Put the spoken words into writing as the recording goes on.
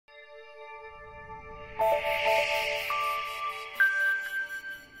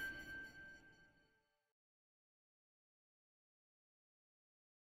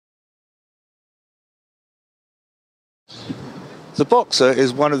The Boxer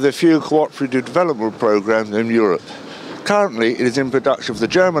is one of the few cooperative development programs in Europe. Currently, it is in production for the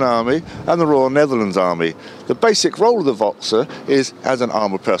German Army and the Royal Netherlands Army. The basic role of the Boxer is as an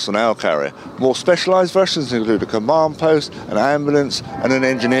armoured personnel carrier. More specialised versions include a command post, an ambulance and an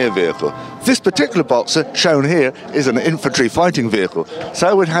engineer vehicle. This particular Boxer, shown here, is an infantry fighting vehicle,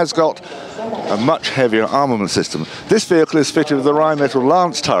 so it has got a much heavier armament system. This vehicle is fitted with the Rheinmetall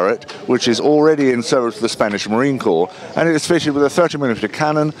Lance turret, which is already in service for the Spanish Marine Corps, and it is fitted with a 30mm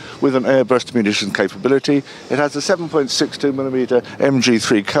cannon with an airburst munition capability. It has a 7.62mm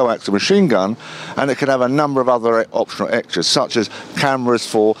MG3 coaxial machine gun, and it can have a number of other optional extras, such as cameras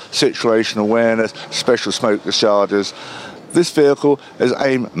for situation awareness, special smoke discharges. This vehicle is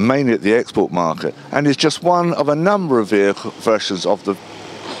aimed mainly at the export market and is just one of a number of vehicle versions of the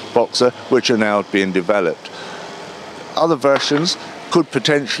Boxer which are now being developed. Other versions could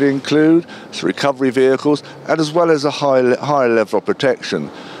potentially include recovery vehicles and as well as a higher level of protection.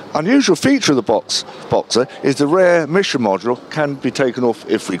 Unusual feature of the Boxer is the rear mission module can be taken off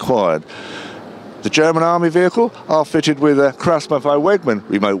if required. The German Army vehicle are fitted with a Krasnov Wegmann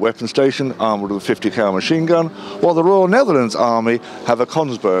remote weapon station armoured with a 50 cal machine gun, while the Royal Netherlands Army have a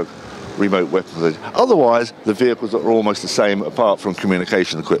Kongsberg remote weapon station. Otherwise, the vehicles are almost the same apart from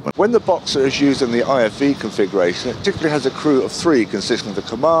communication equipment. When the Boxer is used in the IFV configuration, it typically has a crew of 3 consisting of the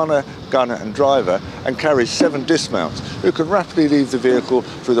commander, gunner and driver, and carries 7 dismounts who can rapidly leave the vehicle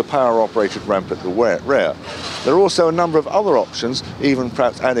through the power-operated ramp at the rear. There are also a number of other options, even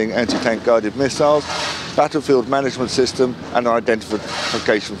perhaps adding anti-tank guided missiles, battlefield management system and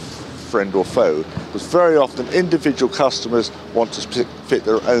identification friend or foe, because very often individual customers want to fit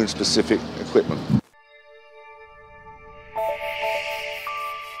their own specific equipment.